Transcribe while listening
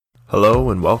Hello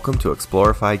and welcome to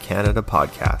Explorify Canada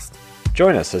podcast.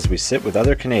 Join us as we sit with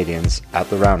other Canadians at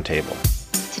the round table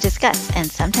to discuss and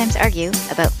sometimes argue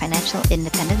about financial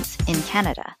independence in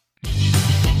Canada.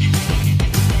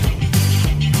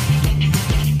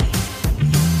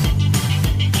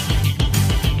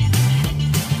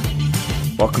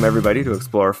 Welcome everybody to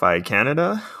Explorify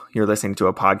Canada. You're listening to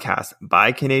a podcast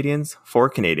by Canadians for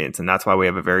Canadians, and that's why we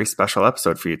have a very special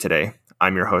episode for you today.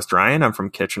 I'm your host, Ryan. I'm from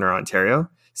Kitchener, Ontario.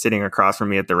 Sitting across from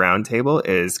me at the round table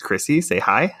is Chrissy. Say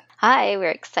hi. Hi,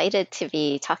 we're excited to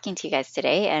be talking to you guys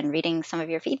today and reading some of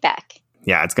your feedback.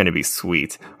 Yeah, it's going to be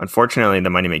sweet. Unfortunately, the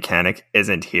money mechanic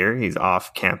isn't here. He's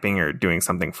off camping or doing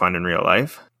something fun in real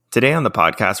life. Today on the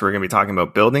podcast, we're going to be talking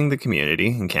about building the community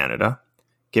in Canada,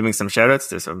 giving some shoutouts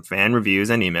to some fan reviews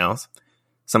and emails,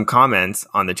 some comments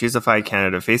on the Choosify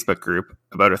Canada Facebook group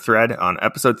about a thread on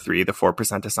episode 3, the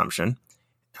 4% assumption,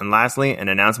 and lastly, an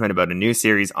announcement about a new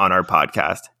series on our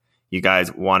podcast. You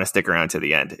guys want to stick around to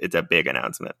the end. It's a big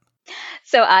announcement.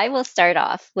 So I will start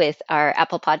off with our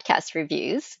Apple Podcast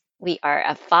reviews. We are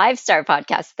a 5-star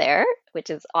podcast there,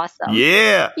 which is awesome.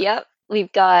 Yeah. Yep.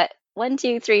 We've got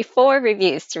 4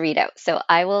 reviews to read out. So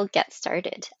I will get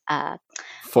started.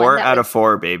 4 out of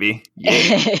 4, baby.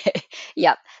 Yeah.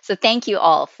 Yep. So thank you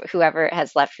all for whoever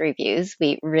has left reviews.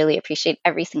 We really appreciate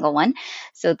every single one.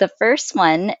 So the first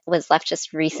one was left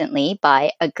just recently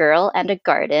by A Girl and a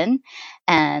Garden.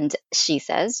 And she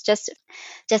says, just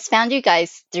found you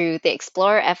guys through the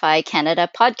Explore FI Canada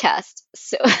podcast.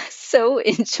 So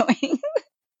enjoying.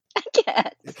 I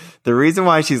can't. The reason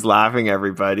why she's laughing,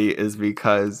 everybody, is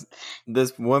because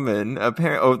this woman,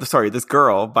 this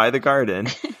girl by the garden,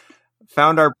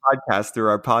 found our podcast through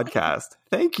our podcast.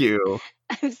 Thank you.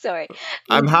 I'm sorry.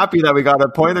 I'm happy that we got a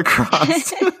point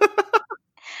across.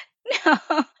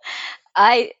 No,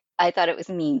 I thought it was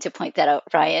mean to point that out,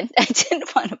 Ryan. I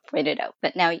didn't want to point it out,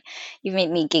 but now you made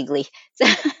me giggly.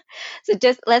 So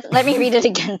just let me read it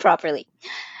again properly.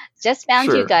 Just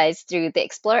found you guys through the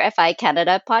Explore FI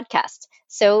Canada podcast.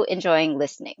 So enjoying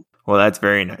listening. Well, that's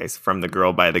very nice from the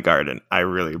girl by the garden. I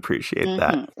really appreciate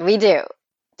that. We do,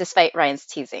 despite Ryan's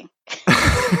teasing.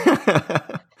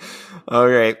 All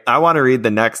right. I want to read the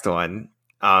next one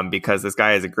because this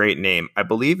guy has a great name. I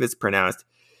believe it's pronounced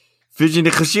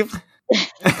Fijinikhashif.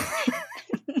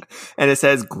 And it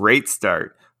says, great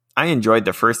start. I enjoyed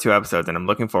the first 2 episodes and I'm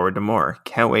looking forward to more.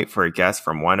 Can't wait for a guest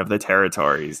from one of the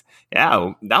territories.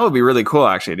 Yeah, that would be really cool,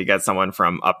 actually, to get someone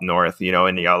from up north,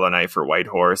 in the Yellowknife or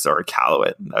Whitehorse or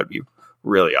Iqaluit. That would be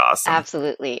really awesome.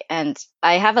 Absolutely. And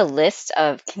I have a list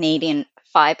of Canadian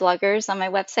FI bloggers on my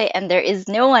website, and there is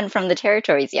no one from the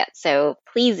territories yet. So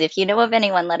please, if you know of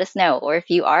anyone, let us know. Or if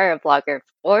you are a blogger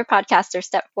or podcaster,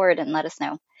 step forward and let us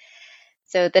know.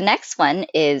 So the next one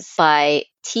is by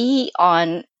T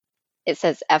on, it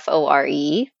says FORE,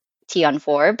 T on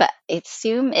 4, but I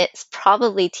assume it's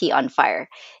probably T on fire.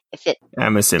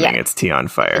 I'm assuming it's Tea on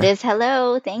Fire. It is.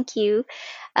 Hello. Thank you.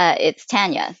 It's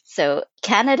Tanya. So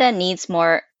Canada needs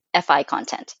more FI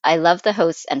content. I love the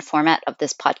hosts and format of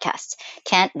this podcast.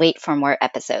 Can't wait for more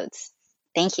episodes.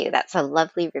 Thank you. That's a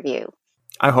lovely review.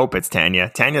 I hope it's Tanya.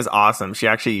 Tanya's awesome. She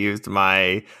actually used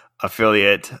my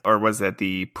affiliate, or was it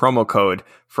the promo code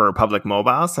for Public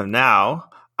Mobile? So now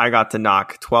I got to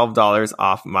knock $12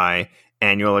 off my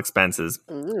annual expenses.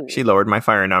 Ooh, she lowered my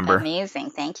fire number. Amazing.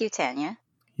 Thank you, Tanya.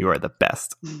 You are the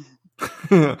best.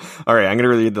 All right, I'm going to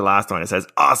read the last one. It says,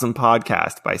 awesome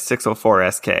podcast by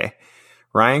 604SK.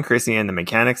 Ryan, Chrissy, and the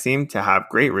mechanics seem to have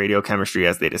great radio chemistry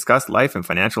as they discuss life and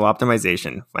financial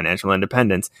optimization, financial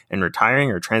independence, and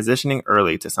retiring or transitioning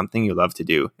early to something you love to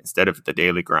do instead of the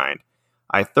daily grind.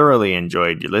 I thoroughly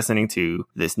enjoyed listening to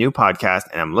this new podcast,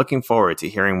 and I'm looking forward to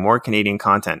hearing more Canadian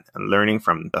content and learning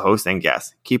from the hosts and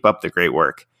guests. Keep up the great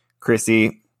work.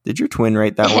 Chrissy, did your twin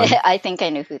write that one? I think I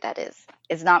know who that is.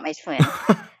 It's not my twin.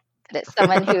 But it's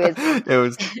someone who is...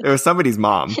 it was somebody's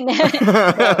mom.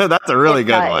 That's a really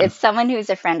good one. It's someone who's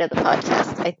a friend of the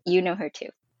podcast. You know her too.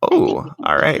 Oh,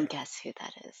 all right. Guess who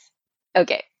that is.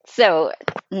 Okay, so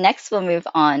next we'll move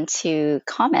on to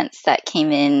comments that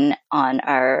came in on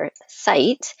our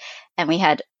site. And we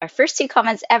had our first 2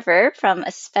 comments ever from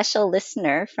a special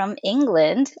listener from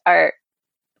England,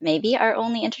 maybe our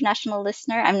only international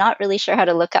listener. I'm not really sure how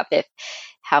to look up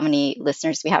how many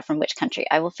listeners we have from which country.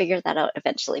 I will figure that out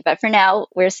eventually. But for now,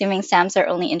 we're assuming Sam's our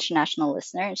only international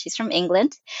listener, and she's from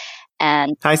England.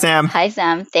 And hi, Sam. Hi,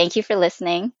 Sam. Thank you for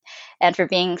listening and for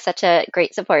being such a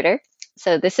great supporter.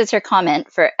 So this is her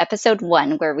comment for episode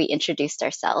 1, where we introduced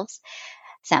ourselves.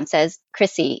 Sam says,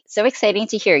 Chrissy, so exciting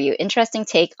to hear you. Interesting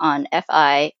take on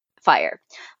FI FIRE.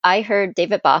 I heard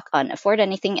David Bach on Afford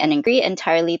Anything and agree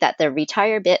entirely that the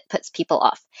retire bit puts people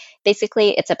off.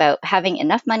 Basically, it's about having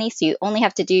enough money so you only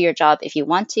have to do your job if you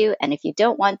want to, and if you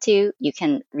don't want to, you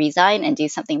can resign and do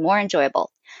something more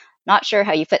enjoyable. Not sure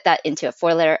how you put that into a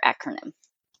 4-letter acronym.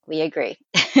 We agree.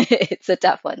 It's a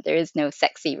tough one. There is no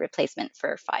sexy replacement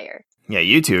for FIRE. Yeah,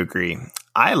 you two agree.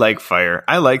 I like FIRE.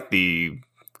 I like the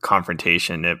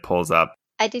confrontation it pulls up.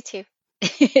 I do too.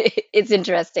 It's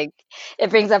interesting. It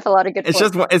brings up a lot of good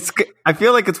points. I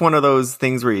feel like it's one of those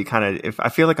things where you I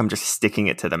feel like I'm just sticking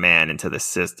it to the man and to the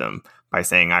system by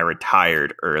saying I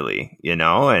retired early,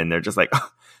 and they're just like,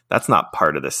 oh, that's not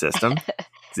part of the system.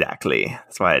 Exactly.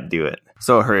 That's why I'd do it.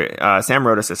 So Sam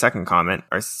wrote us a second comment.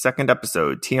 Our second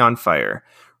episode, Tea on Fire.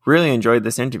 Really enjoyed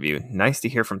this interview. Nice to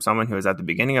hear from someone who is at the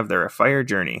beginning of their FIRE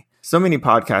journey. So many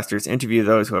podcasters interview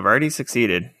those who have already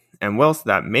succeeded. And whilst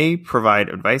that may provide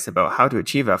advice about how to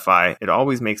achieve FI, it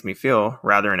always makes me feel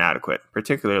rather inadequate,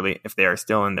 particularly if they are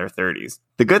still in their 30s.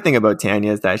 The good thing about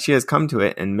Tanya is that she has come to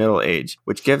it in middle age,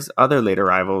 which gives other late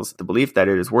arrivals the belief that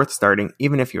it is worth starting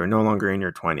even if you are no longer in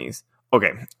your 20s.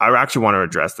 Okay, I actually want to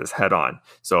address this head on.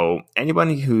 So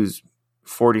anybody who's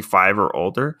 45 or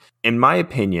older, in my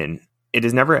opinion, it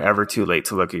is never ever too late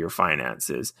to look at your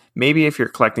finances. Maybe if you're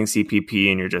collecting CPP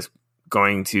and you're just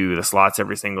going to the slots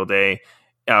every single day,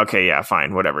 okay, yeah,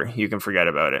 fine, whatever. You can forget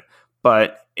about it.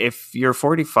 But if you're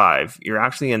 45, you're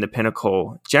actually in the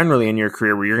pinnacle, generally in your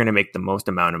career, where you're going to make the most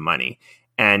amount of money.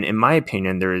 And in my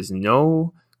opinion, there is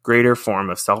no greater form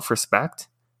of self-respect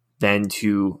than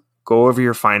to go over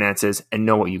your finances and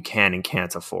know what you can and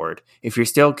can't afford. If you're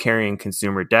still carrying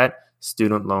consumer debt,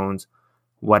 student loans,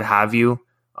 what have you,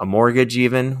 a mortgage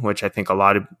even, which I think a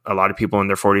lot of people in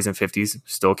their 40s and 50s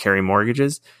still carry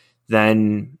mortgages,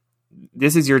 then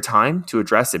this is your time to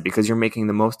address it because you're making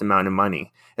the most amount of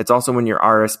money. It's also when your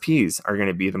RSPs are going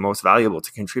to be the most valuable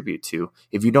to contribute to.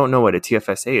 If you don't know what a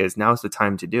TFSA is, now's the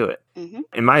time to do it. Mm-hmm.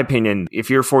 In my opinion, if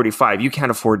you're 45, you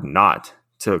can't afford not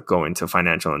to go into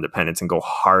financial independence and go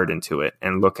hard into it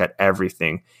and look at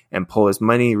everything and pull as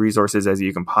many resources as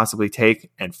you can possibly take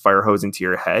and fire hose into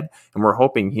your head. And we're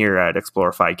hoping here at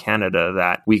Explorify Canada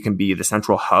that we can be the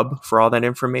central hub for all that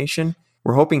information.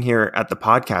 We're hoping here at the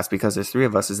podcast, because there's 3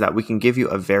 of us, is that we can give you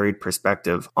a varied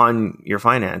perspective on your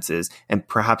finances. And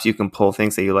perhaps you can pull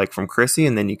things that you like from Chrissy,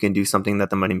 and then you can do something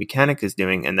that the Money Mechanic is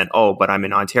doing. And then, but I'm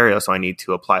in Ontario, so I need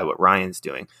to apply what Ryan's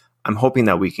doing. I'm hoping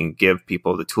that we can give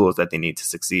people the tools that they need to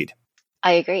succeed.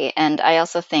 I agree. And I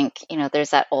also think,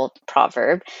 there's that old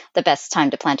proverb, the best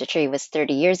time to plant a tree was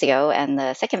 30 years ago, and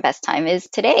the second best time is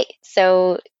today.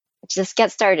 So just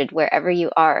get started wherever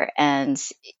you are. And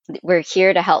we're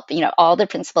here to help. All the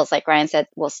principles, like Ryan said,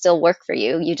 will still work for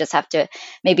you. You just have to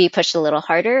maybe push a little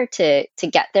harder to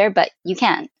get there, but you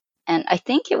can. And I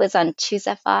think it was on Choose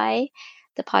FI,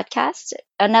 the podcast,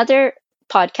 another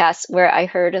podcast where I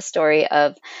heard a story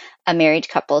of a married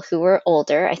couple who were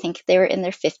older. I think they were in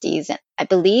their 50s. And I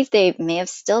believe they may have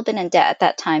still been in debt at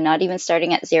that time, not even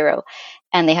starting at zero.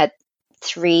 And they had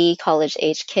 3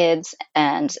 college-age kids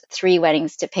and 3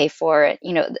 weddings to pay for.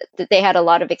 They had a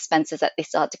lot of expenses that they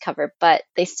still had to cover, but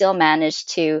they still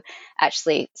managed to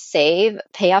actually save,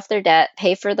 pay off their debt,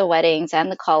 pay for the weddings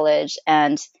and the college,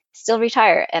 and still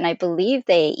retire. And I believe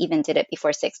they even did it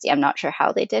before 60. I'm not sure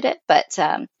how they did it, but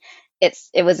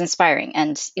it was inspiring.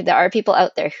 And there are people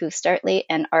out there who start late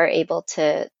and are able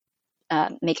to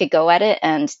make a go at it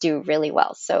and do really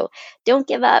well. So don't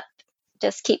give up.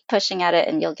 Just keep pushing at it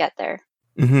and you'll get there.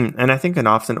 Mm-hmm. And I think an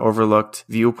often overlooked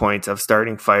viewpoint of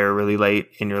starting FIRE really late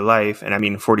in your life, and I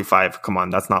mean 45, come on,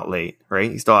 that's not late, right?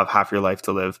 You still have half your life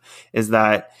to live, is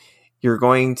that you're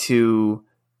going to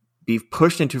be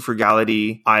pushed into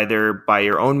frugality either by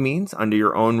your own means, under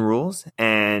your own rules,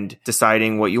 and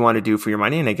deciding what you want to do for your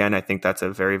money. And again, I think that's a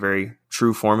very, very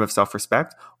true form of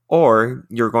self-respect. Or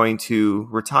you're going to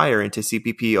retire into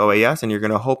CPP OAS and you're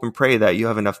going to hope and pray that you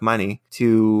have enough money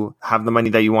to have the money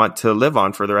that you want to live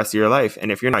on for the rest of your life.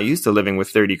 And if you're not used to living with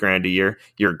 30 grand a year,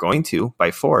 you're going to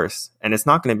by force. And it's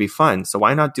not going to be fun. So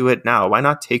why not do it now? Why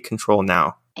not take control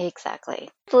now? Exactly.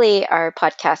 Hopefully our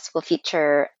podcast will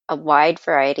feature a wide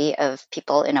variety of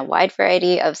people in a wide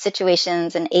variety of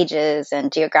situations and ages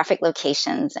and geographic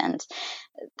locations, and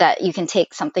that you can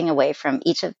take something away from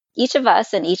each of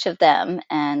us and each of them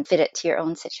and fit it to your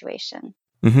own situation.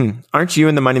 Mm-hmm. Aren't you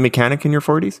in the Money Mechanic in your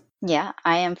 40s? Yeah,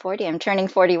 I am 40. I'm turning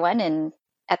 41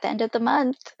 at the end of the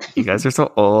month. You guys are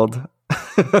so old.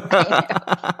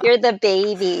 I know. You're the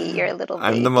baby. You're a little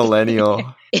baby. I'm the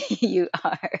millennial. You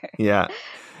are. Yeah.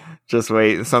 Just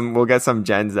wait. We'll get some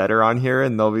Gen Zer on here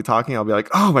and they'll be talking. I'll be like,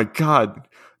 oh my God,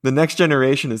 the next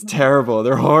generation is terrible.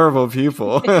 They're horrible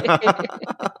people.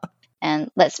 And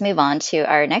And let's move on to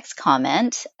our next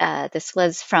comment. This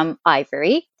was from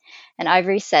Ivory. And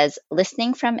Ivory says,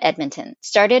 listening from Edmonton.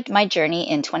 Started my journey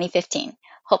in 2015.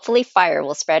 Hopefully fire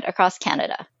will spread across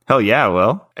Canada. Hell yeah,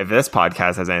 Will. If this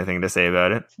podcast has anything to say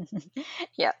about it.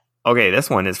 Yeah. Okay, this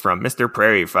one is from Mr.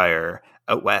 Prairie Fire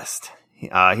out west.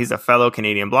 He's a fellow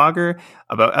Canadian blogger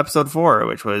about episode 4,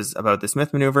 which was about the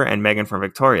Smith Maneuver and Megan from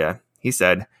Victoria. He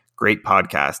said, great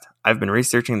podcast. I've been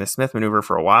researching the Smith Maneuver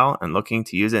for a while and looking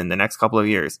to use it in the next couple of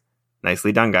years.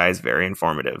 Nicely done, guys. Very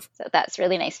informative. So that's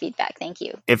really nice feedback. Thank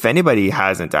you. If anybody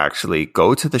hasn't actually,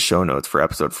 go to the show notes for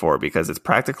episode 4 because it's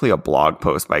practically a blog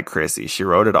post by Chrissy. She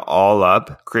wrote it all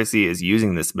up. Chrissy is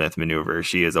using the Smith Maneuver.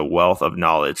 She is a wealth of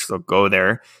knowledge. So go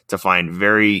there to find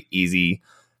very easy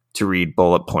to read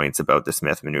bullet points about the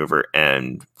Smith Maneuver.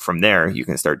 And from there, you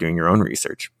can start doing your own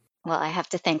research. Well, I have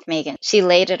to thank Megan. She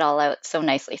laid it all out so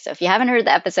nicely. So if you haven't heard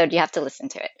the episode, you have to listen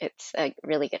to it. It's a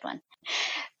really good one.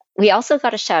 We also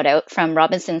got a shout out from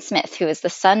Robinson Smith, who is the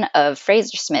son of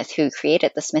Fraser Smith, who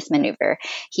created the Smith Maneuver.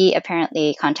 He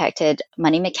apparently contacted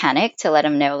Money Mechanic to let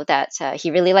him know that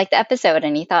he really liked the episode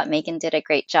and he thought Megan did a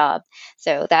great job.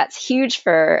 So that's huge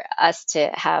for us to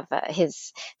have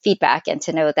his feedback and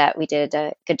to know that we did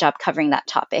a good job covering that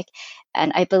topic.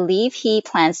 And I believe he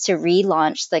plans to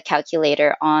relaunch the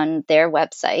calculator on their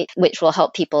website, which will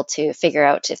help people to figure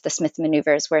out if the Smith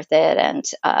Maneuver is worth it and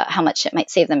how much it might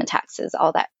save them in taxes,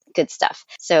 all that good stuff.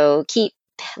 So keep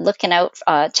looking out,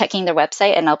 checking their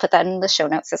website, and I'll put that in the show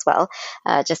notes as well,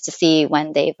 just to see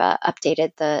when they've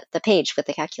updated the page with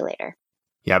the calculator.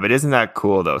 Yeah, but isn't that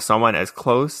cool, though? Someone as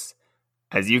close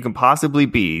as you can possibly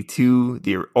be to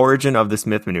the origin of the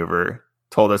Smith Maneuver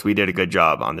told us we did a good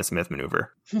job on the Smith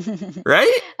Maneuver.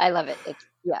 Right? I love it.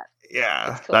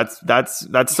 Yeah, cool.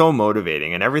 that's so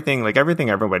motivating, and everything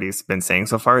everybody's been saying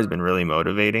so far has been really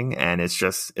motivating, and it's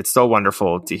so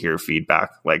wonderful to hear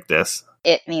feedback like this.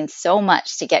 It means so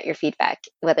much to get your feedback,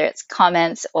 whether it's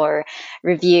comments or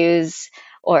reviews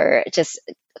or just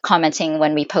commenting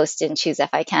when we post in Choose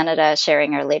FI Canada,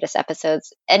 sharing our latest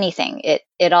episodes, anything.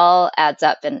 It all adds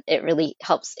up and it really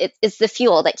helps. It's the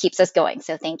fuel that keeps us going.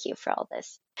 So thank you for all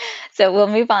this. So we'll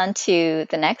move on to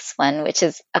the next one, which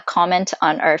is a comment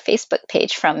on our Facebook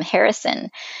page from Harrison.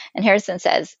 And Harrison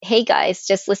says, hey guys,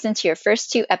 just listened to your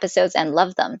first 2 episodes and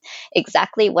love them.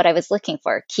 Exactly what I was looking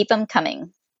for. Keep them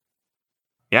coming.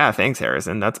 Yeah, thanks,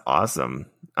 Harrison. That's awesome.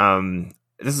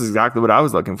 This is exactly what I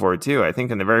was looking for too. I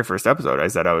think in the very first episode, I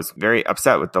said I was very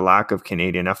upset with the lack of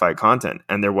Canadian FI content.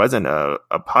 And there wasn't a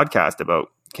podcast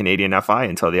about Canadian FI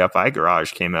until the FI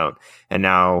Garage came out. And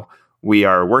now we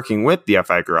are working with the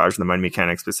FI Garage, the Money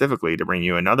Mechanic specifically, to bring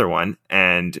you another one.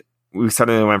 And we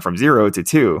suddenly went from 0 to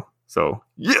 2. So,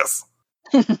 yes!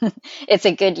 It's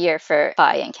a good year for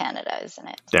FI in Canada, isn't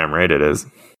it? Damn right it is.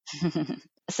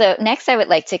 So next, I would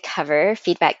like to cover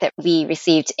feedback that we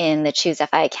received in the Choose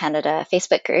FI Canada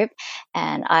Facebook group.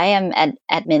 And I am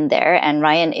admin there, and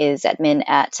Ryan is admin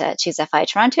at Choose FI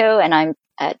Toronto, and I'm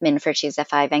admin for Choose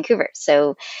FI Vancouver.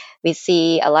 So we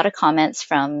see a lot of comments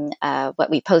from what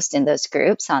we post in those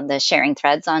groups on the sharing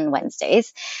threads on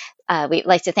Wednesdays. We'd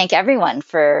like to thank everyone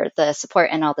for the support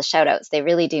and all the shout outs. They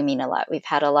really do mean a lot. We've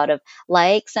had a lot of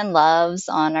likes and loves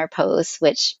on our posts,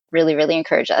 which really, really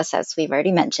encourage us, as we've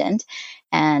already mentioned.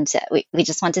 And we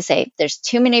just want to say there's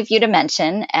too many of you to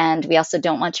mention, and we also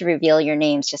don't want to reveal your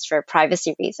names just for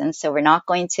privacy reasons. So we're not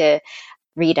going to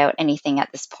read out anything at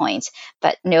this point.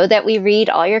 But know that we read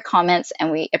all your comments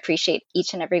and we appreciate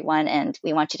each and every one, and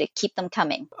we want you to keep them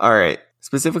coming. All right.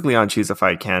 Specifically on Choose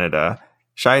FI Canada,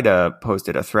 Shida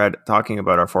posted a thread talking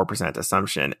about our 4%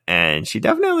 assumption, and she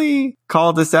definitely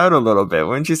called us out a little bit.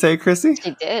 Wouldn't you say, Chrissy?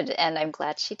 She did, and I'm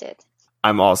glad she did.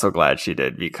 I'm also glad she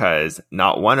did, because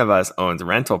not one of us owns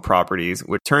rental properties,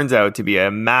 which turns out to be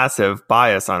a massive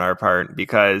bias on our part,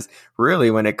 because really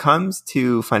when it comes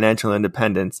to financial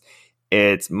independence,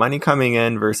 it's money coming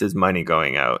in versus money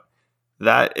going out.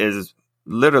 That is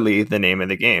literally the name of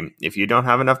the game. If you don't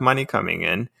have enough money coming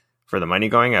in for the money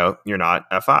going out, you're not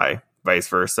FI. Vice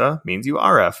versa means you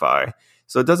are FI.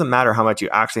 So it doesn't matter how much you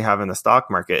actually have in the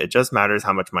stock market. It just matters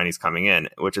how much money's coming in,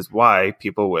 which is why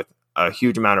people with a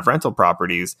huge amount of rental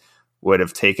properties would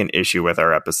have taken issue with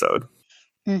our episode.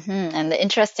 Mm-hmm. And the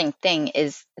interesting thing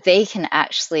is they can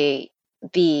actually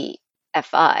be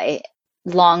FI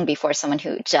long before someone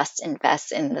who just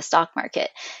invests in the stock market,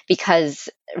 because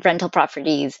rental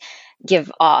properties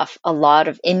give off a lot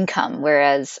of income,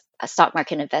 whereas stock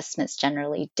market investments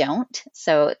generally don't.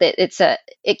 So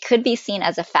it could be seen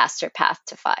as a faster path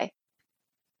to FI.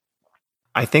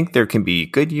 I think there can be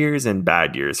good years and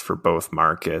bad years for both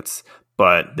markets,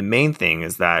 But the main thing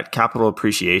is that capital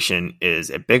appreciation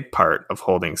is a big part of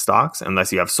holding stocks,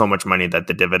 unless you have so much money that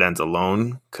the dividends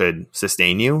alone could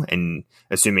sustain you. And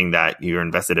assuming that you're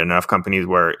invested in enough companies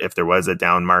where if there was a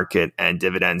down market and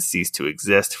dividends cease to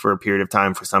exist for a period of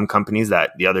time for some companies,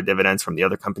 that the other dividends from the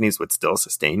other companies would still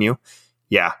sustain you.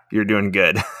 Yeah, you're doing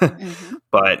good. Mm-hmm.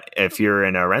 But if you're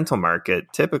in a rental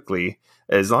market, typically,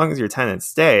 as long as your tenants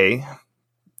stay,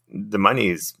 the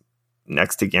money's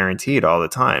next to guaranteed all the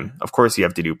time. Of course, you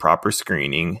have to do proper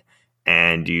screening,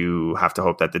 and you have to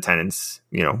hope that the tenants,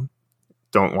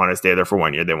 don't want to stay there for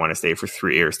 1 year. They want to stay for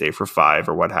 3 or stay for 5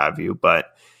 or what have you. But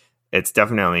it's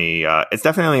definitely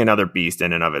another beast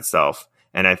in and of itself.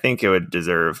 And I think it would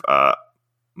deserve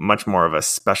much more of a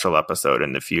special episode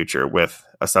in the future with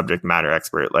a subject matter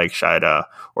expert like Shida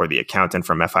or the accountant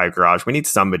from FI Garage. We need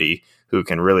somebody who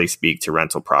can really speak to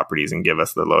rental properties and give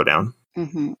us the lowdown.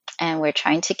 Mm-hmm. And we're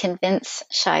trying to convince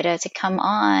Shida to come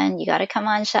on. You got to come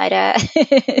on,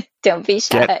 Shida. Don't be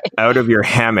shy. Get out of your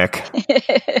hammock.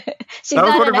 That was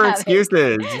one of her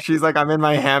excuses. She's like, I'm in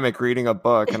my hammock reading a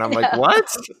book. And I'm like,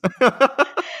 what?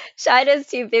 Shida's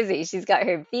too busy. She's got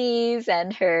her bees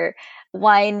and her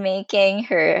wine making,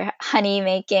 her honey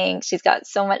making. She's got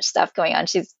so much stuff going on.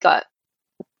 She's got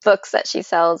books that she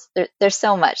sells. There's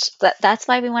so much. That's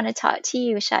why we want to talk to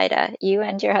you, Shida. You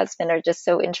and your husband are just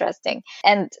so interesting.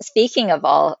 And speaking of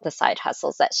all the side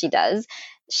hustles that she does,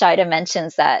 Shida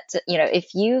mentions that,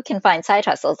 if you can find side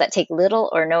hustles that take little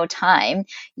or no time,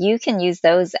 you can use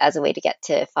those as a way to get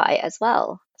to FI as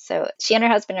well. So she and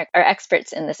her husband are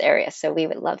experts in this area. So we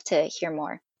would love to hear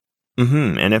more.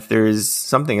 Mm-hmm. And if there's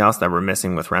something else that we're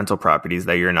missing with rental properties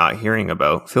that you're not hearing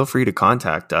about, feel free to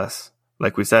contact us.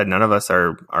 Like we said, none of us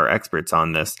are experts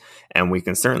on this, and we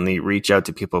can certainly reach out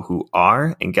to people who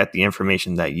are and get the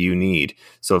information that you need.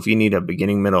 So if you need a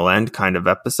beginning, middle, end kind of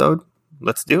episode,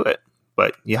 let's do it.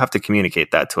 But you have to communicate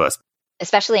that to us.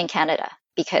 Especially in Canada,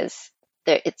 because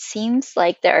it seems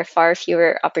like there are far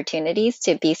fewer opportunities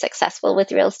to be successful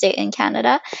with real estate in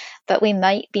Canada, but we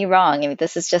might be wrong. I mean,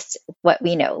 this is just what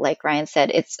we know. Like Ryan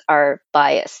said, it's our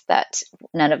bias that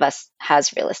none of us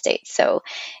has real estate. So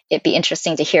it'd be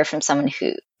interesting to hear from someone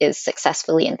who is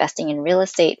successfully investing in real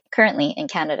estate currently in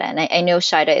Canada. And I know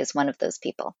Shida is one of those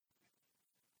people.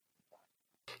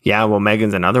 Yeah, well,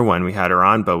 Megan's another one. We had her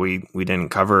on, but we didn't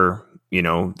cover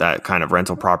that kind of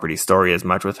rental property story as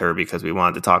much with her because we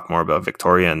wanted to talk more about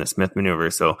Victoria and the Smith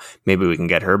maneuver. So maybe we can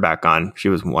get her back on. She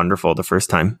was wonderful the first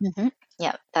time. Mm-hmm.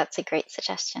 Yeah, that's a great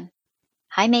suggestion.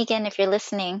 Hi, Megan, if you're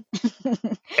listening.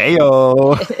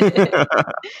 Heyo.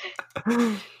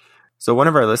 So one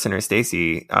of our listeners,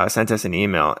 Stacy, sent us an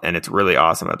email, and it's really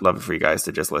awesome. I'd love for you guys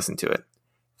to just listen to it.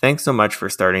 Thanks so much for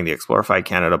starting the Explorify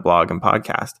Canada blog and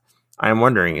podcast. I am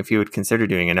wondering if you would consider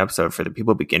doing an episode for the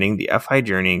people beginning the FI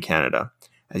journey in Canada.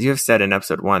 As you have said in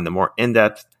episode 1, the more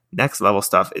in-depth, next-level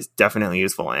stuff is definitely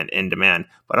useful and in demand,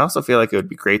 but I also feel like it would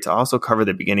be great to also cover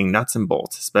the beginning nuts and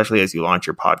bolts, especially as you launch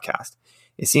your podcast.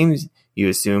 It seems you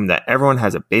assume that everyone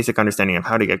has a basic understanding of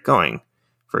how to get going.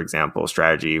 For example,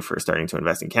 strategy for starting to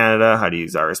invest in Canada, how to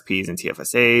use RSPs and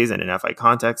TFSAs and in FI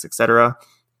context, etc.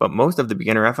 But most of the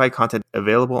beginner FI content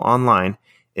available online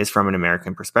is from an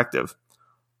American perspective.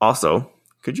 Also,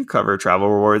 could you cover travel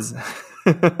rewards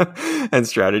and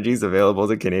strategies available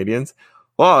to Canadians?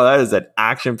 Wow, that is an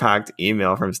action-packed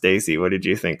email from Stacy. What did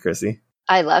you think, Chrissy?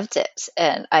 I loved it.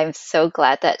 And I'm so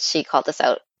glad that she called us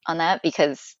out on that,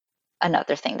 because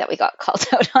another thing that we got called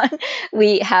out on,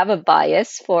 we have a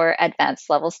bias for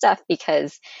advanced level stuff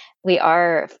because we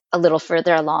are a little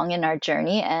further along in our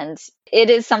journey, and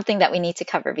it is something that we need to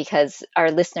cover because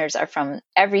our listeners are from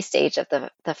every stage of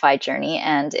the FI journey,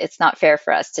 and it's not fair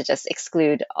for us to just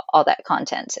exclude all that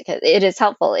content. It is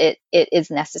helpful. It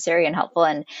is necessary and helpful,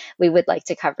 and we would like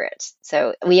to cover it.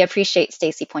 So we appreciate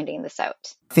Stacy pointing this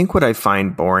out. I think what I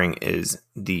find boring is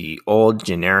the old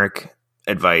generic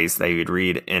advice that you'd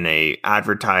read in a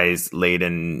advertised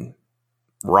laden,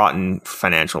 rotten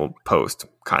financial post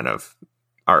kind of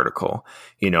article,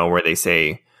 where they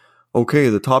say, okay,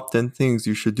 the top 10 things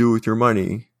you should do with your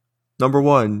money. Number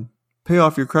 1, pay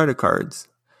off your credit cards.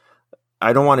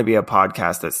 I don't want to be a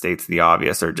podcast that states the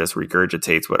obvious or just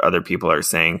regurgitates what other people are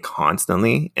saying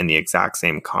constantly in the exact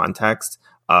same context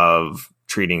of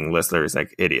treating listeners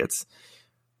like idiots.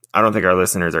 I don't think our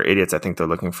listeners are idiots. I think they're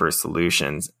looking for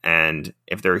solutions. And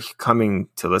if they're coming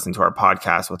to listen to our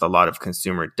podcast with a lot of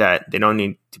consumer debt, they don't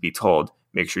need to be told,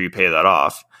 make sure you pay that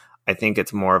off. I think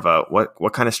it's more of a,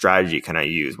 what kind of strategy can I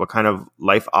use? What kind of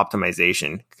life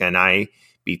optimization can I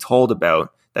be told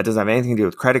about that doesn't have anything to do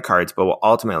with credit cards, but will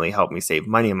ultimately help me save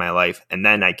money in my life? And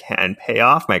then I can pay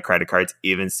off my credit cards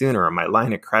even sooner, or my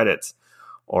line of credits,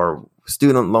 or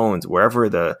student loans, wherever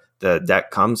the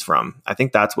debt comes from. I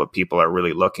think that's what people are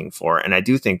really looking for. And I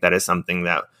do think that is something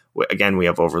that, again, we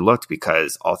have overlooked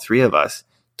because all three of us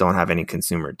don't have any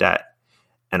consumer debt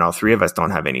and all three of us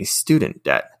don't have any student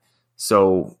debt.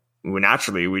 So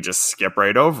naturally, we just skip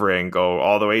right over it and go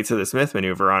all the way to the Smith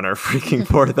maneuver on our freaking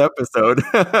fourth episode,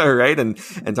 right? And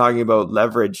talking about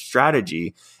leverage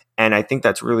strategy. And I think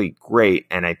that's really great.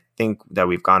 And I think that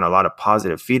we've gotten a lot of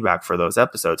positive feedback for those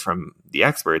episodes from the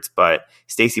experts. But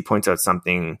Stacey points out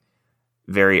something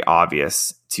very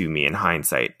obvious to me in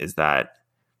hindsight, is that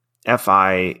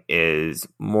FI is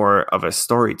more of a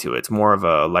story to it. It's more of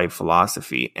a life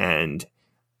philosophy. And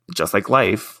just like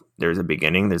life, there's a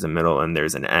beginning, there's a middle, and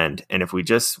there's an end. And if we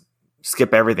just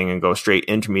skip everything and go straight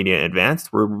intermediate and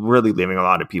advanced, we're really leaving a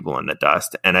lot of people in the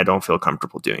dust. And I don't feel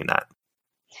comfortable doing that.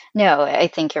 No, I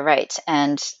think you're right.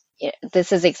 And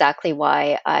this is exactly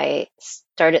why I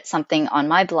started something on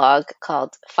my blog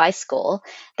called FI School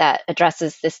that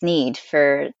addresses this need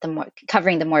for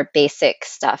covering the more basic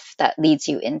stuff that leads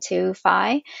you into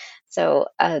FI. So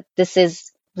this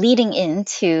is leading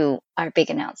into our big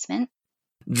announcement.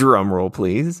 Drum roll,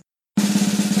 please.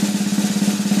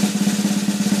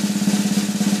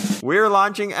 We're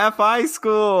launching FI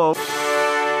School.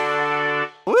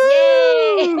 Woo!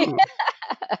 Yay!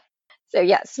 So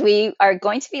yes, we are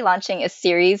going to be launching a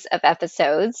series of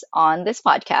episodes on this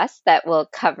podcast that will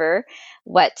cover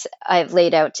what I've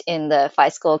laid out in the FI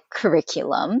School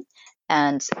curriculum.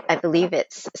 And I believe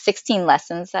it's 16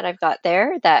 lessons that I've got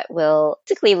there that will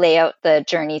basically lay out the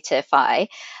journey to FI.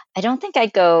 I don't think I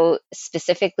go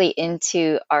specifically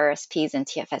into RSPs and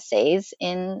TFSAs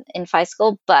in FI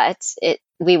School, but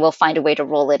we will find a way to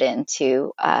roll it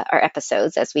into our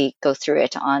episodes as we go through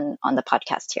it on the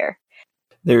podcast here.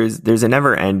 There's a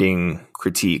never-ending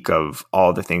critique of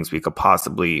all the things we could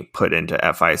possibly put into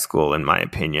FI School, in my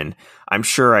opinion. I'm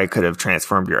sure I could have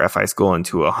transformed your FI School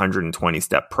into a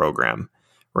 120-step program,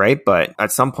 right? But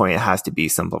at some point, it has to be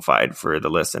simplified for the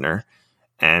listener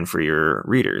and for your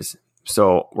readers.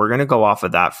 So we're going to go off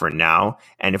of that for now.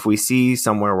 And if we see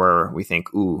somewhere where we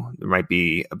think, ooh, there might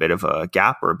be a bit of a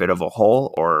gap or a bit of a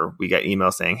hole, or we get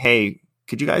emails saying, hey,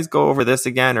 could you guys go over this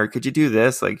again? Or could you do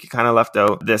this? Like, you kind of left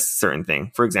out this certain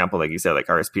thing. For example, like you said, like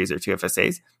RSPs or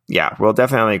TFSAs. Yeah, we'll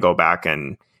definitely go back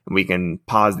and we can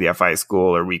pause the FI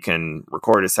School, or we can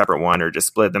record a separate one, or just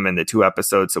split them into 2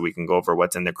 episodes so we can go over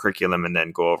what's in the curriculum and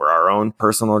then go over our own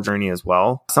personal journey as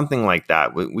well. Something like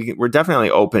that. We're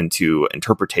definitely open to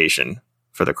interpretation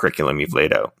for the curriculum you've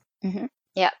laid out. Mm-hmm.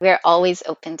 Yeah, we're always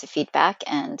open to feedback.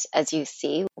 And as you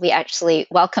see, we actually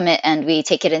welcome it and we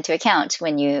take it into account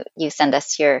when you send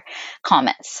us your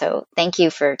comments. So thank you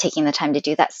for taking the time to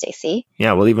do that, Stacey.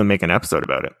 Yeah, we'll even make an episode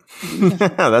about it.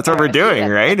 That's what we're doing,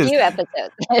 right? A few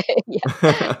episodes.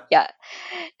 Yeah.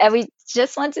 And we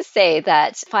just want to say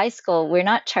that FI School, we're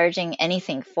not charging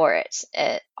anything for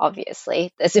it.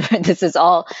 Obviously, this is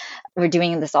all, we're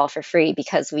doing this all for free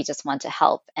because we just want to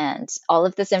help. And all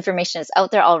of this information is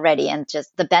out there already. And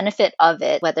just the benefit of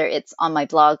it, whether it's on my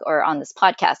blog or on this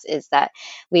podcast, is that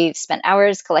we've spent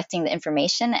hours collecting the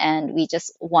information and we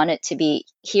just want it to be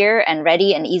here and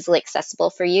ready and easily accessible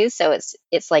for you. So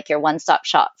it's like your one-stop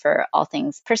shop for all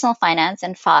things personal finance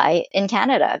and FI in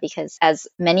Canada, because as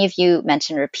many of you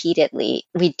mentioned repeatedly,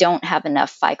 we don't have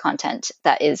enough FI content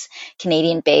that is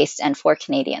Canadian based and for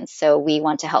Canadians. So we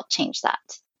want to help change that.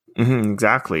 Mm-hmm,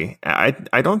 exactly.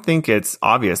 I don't think it's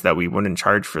obvious that we wouldn't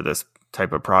charge for this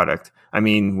type of product. I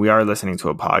mean, we are listening to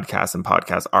a podcast and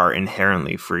podcasts are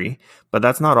inherently free, but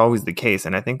that's not always the case.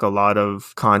 And I think a lot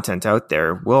of content out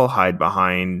there will hide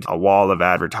behind a wall of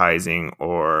advertising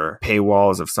or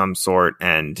paywalls of some sort.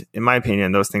 And in my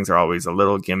opinion, those things are always a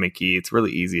little gimmicky. It's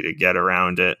really easy to get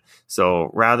around it. So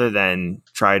rather than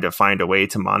try to find a way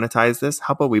to monetize this,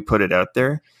 how about we put it out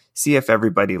there? See if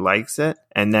everybody likes it.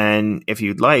 And then if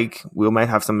you'd like, we might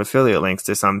have some affiliate links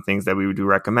to some things that we would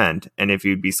recommend. And if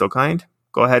you'd be so kind,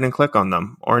 go ahead and click on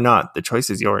them or not. The choice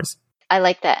is yours. I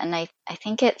like that. And I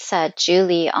think it's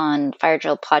Julie on Fire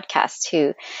Drill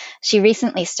Podcast she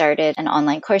recently started an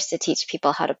online course to teach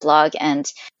people how to blog. And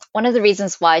one of the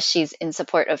reasons why she's in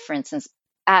support of, for instance,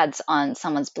 ads on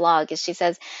someone's blog is she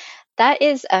says, that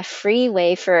is a free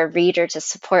way for a reader to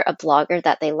support a blogger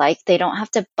that they like. They don't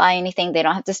have to buy anything. They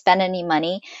don't have to spend any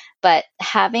money. But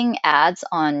having ads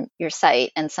on your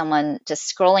site and someone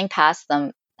just scrolling past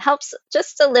them helps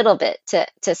just a little bit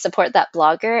to support that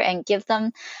blogger and give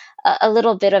them a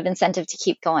little bit of incentive to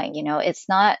keep going. You know, it's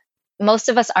not, most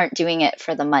of us aren't doing it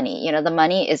for the money. You know, the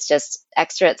money is just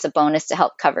extra. It's a bonus to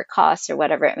help cover costs or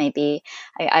whatever it may be.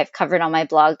 I've covered on my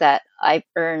blog that I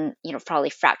earn, probably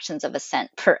fractions of a cent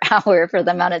per hour for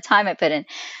the amount of time I put in,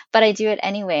 but I do it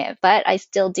anyway. But I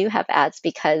still do have ads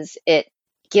because it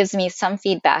gives me some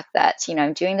feedback that,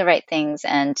 I'm doing the right things,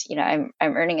 and, I'm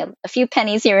earning a few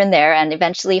pennies here and there, and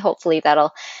eventually, hopefully,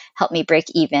 that'll help me break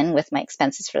even with my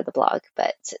expenses for the blog.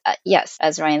 But yes,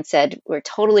 as Ryan said, we're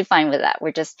totally fine with that.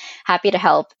 We're just happy to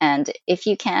help. And if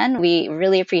you can, we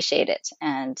really appreciate it.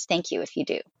 And thank you if you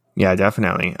do. Yeah,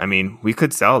 definitely. I mean, we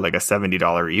could sell like a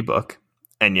 $70 ebook.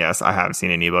 And yes, I have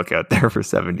seen an ebook out there for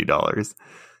 $70.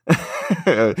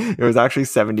 It was actually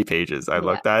 70 pages. I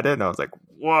looked at it and I was like,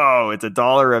 whoa, it's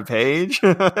 $1 a page.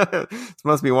 This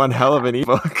must be one hell of an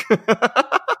ebook.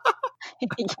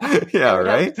 Yeah,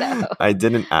 right. So. I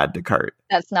didn't add to cart.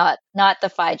 That's not the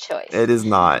FI choice. It is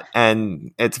not.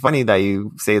 And it's funny that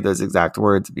you say those exact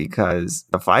words, because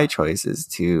the FI choice is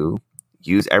to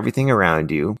use everything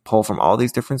around you, pull from all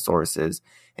these different sources,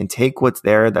 and take what's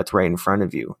there that's right in front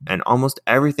of you. And almost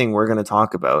everything we're going to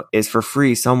talk about is for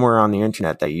free somewhere on the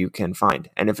internet that you can find.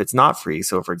 And if it's not free,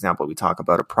 so for example, we talk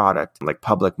about a product like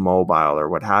Public Mobile or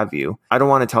what have you, I don't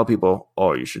want to tell people,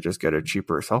 oh, you should just get a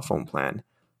cheaper cell phone plan.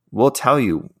 We'll tell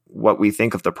you what we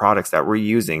think of the products that we're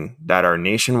using that are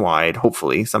nationwide,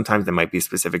 hopefully. Sometimes they might be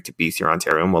specific to BC or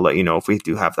Ontario, and we'll let you know if we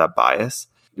do have that bias.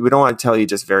 We don't want to tell you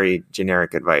just very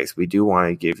generic advice. We do want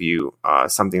to give you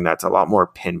something that's a lot more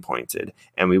pinpointed,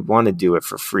 and we want to do it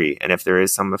for free. And if there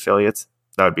is some affiliates,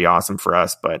 that would be awesome for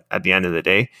us. But at the end of the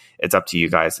day, it's up to you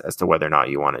guys as to whether or not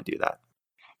you want to do that.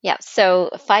 Yeah,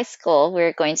 so FI School,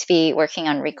 we're going to be working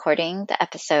on recording the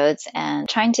episodes and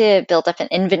trying to build up an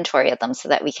inventory of them so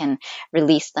that we can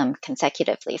release them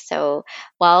consecutively. So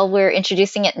while we're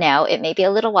introducing it now, it may be a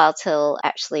little while till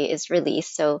actually is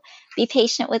released. So be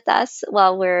patient with us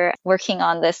while we're working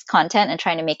on this content and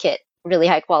trying to make it really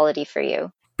high quality for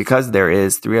you. Because there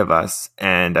is 3 of us,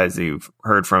 and as you've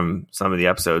heard from some of the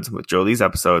episodes, with Jolie's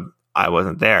episode, I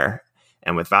wasn't there.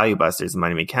 And with Value Busters, the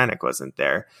Money Mechanic wasn't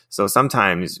there. So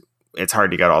sometimes it's hard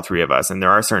to get all 3 of us. And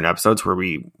there are certain episodes where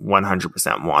we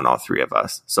 100% want all 3 of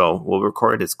us. So we'll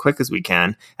record as quick as we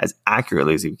can, as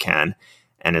accurately as we can,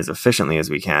 and as efficiently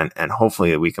as we can. And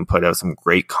hopefully we can put out some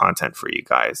great content for you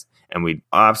guys. And we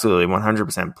absolutely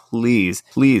 100%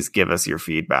 please give us your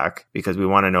feedback, because we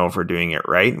want to know if we're doing it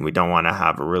right. And we don't want to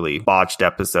have a really botched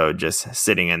episode just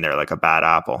sitting in there like a bad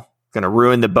apple. Going to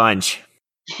ruin the bunch.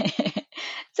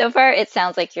 So far, it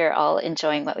sounds like you're all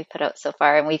enjoying what we put out so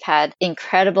far. And we've had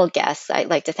incredible guests. I'd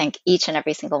like to thank each and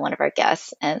every single one of our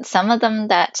guests. And some of them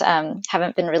that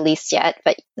haven't been released yet,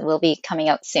 but will be coming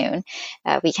out soon.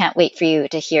 We can't wait for you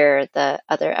to hear the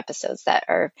other episodes that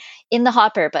are in the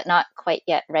hopper, but not quite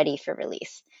yet ready for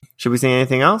release. Should we say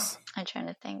anything else? I'm trying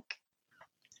to think.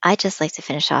 I'd just like to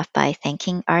finish off by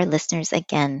thanking our listeners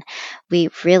again. We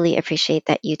really appreciate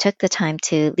that you took the time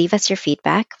to leave us your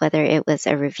feedback, whether it was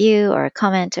a review or a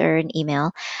comment or an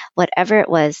email. Whatever it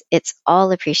was, it's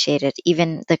all appreciated,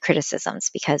 even the criticisms,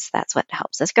 because that's what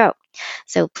helps us grow.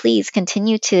 So please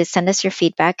continue to send us your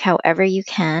feedback however you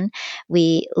can.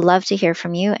 We love to hear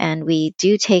from you, and we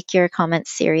do take your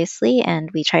comments seriously, and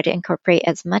we try to incorporate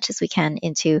as much as we can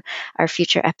into our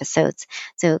future episodes.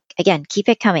 So again, keep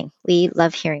it coming. We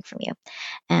love hearing from you.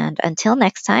 And until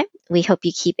next time, we hope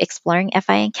you keep exploring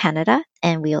FI in Canada,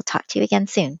 and we will talk to you again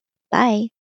soon. Bye.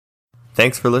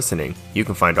 Thanks for listening. You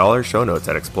can find all our show notes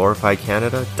at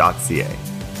explorifycanada.ca.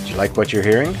 Do you like what you're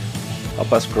hearing?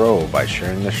 Help us grow by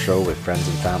sharing this show with friends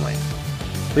and family.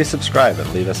 Please subscribe and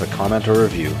leave us a comment or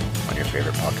review on your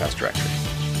favorite podcast directory.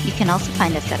 You can also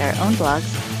find us at our own blogs,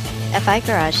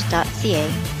 figarage.ca,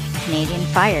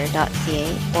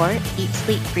 canadianfire.ca, or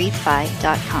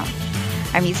eatsleepbreathefi.com.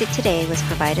 Our music today was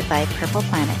provided by Purple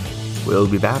Planet. We'll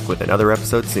be back with another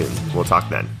episode soon. We'll talk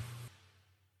then.